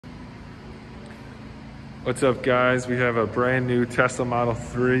What's up, guys? We have a brand new Tesla Model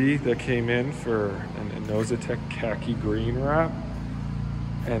 3 that came in for an Inozetek khaki green wrap,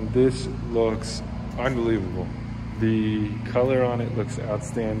 and this looks unbelievable. The color on it looks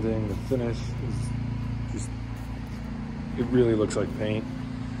outstanding. The finish is just, it really looks like paint.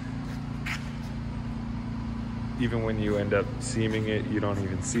 Even when you end up seaming it, you don't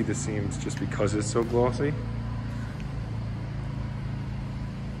even see the seams just because it's so glossy.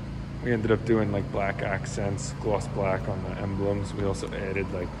 We ended up doing like black accents, gloss black on the emblems. We also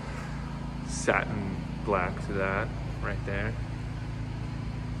added like satin black to that right there,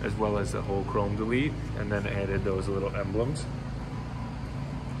 as well as the whole chrome delete, and then added those little emblems.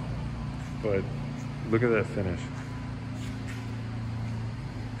 But look at that finish.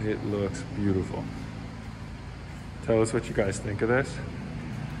 It looks beautiful. Tell us what you guys think of this.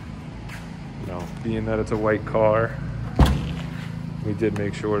 You know, being that it's a white car, we did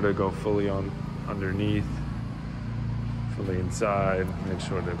make sure to go fully on underneath, fully inside, make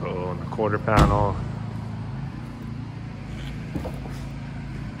sure to go on the quarter panel,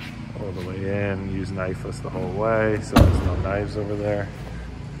 all the way in, use knifeless the whole way, so there's no knives over there.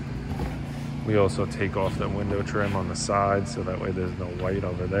 We also take off the window trim on the side, so that way there's no white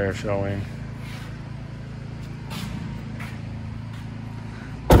over there showing.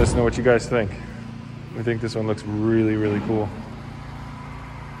 Let us know what you guys think. We think this one looks really, really cool.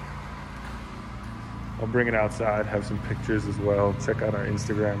 I'll bring it outside, have some pictures as well. Check out our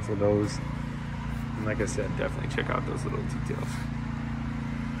Instagram for those. And like I said, definitely check out those little details.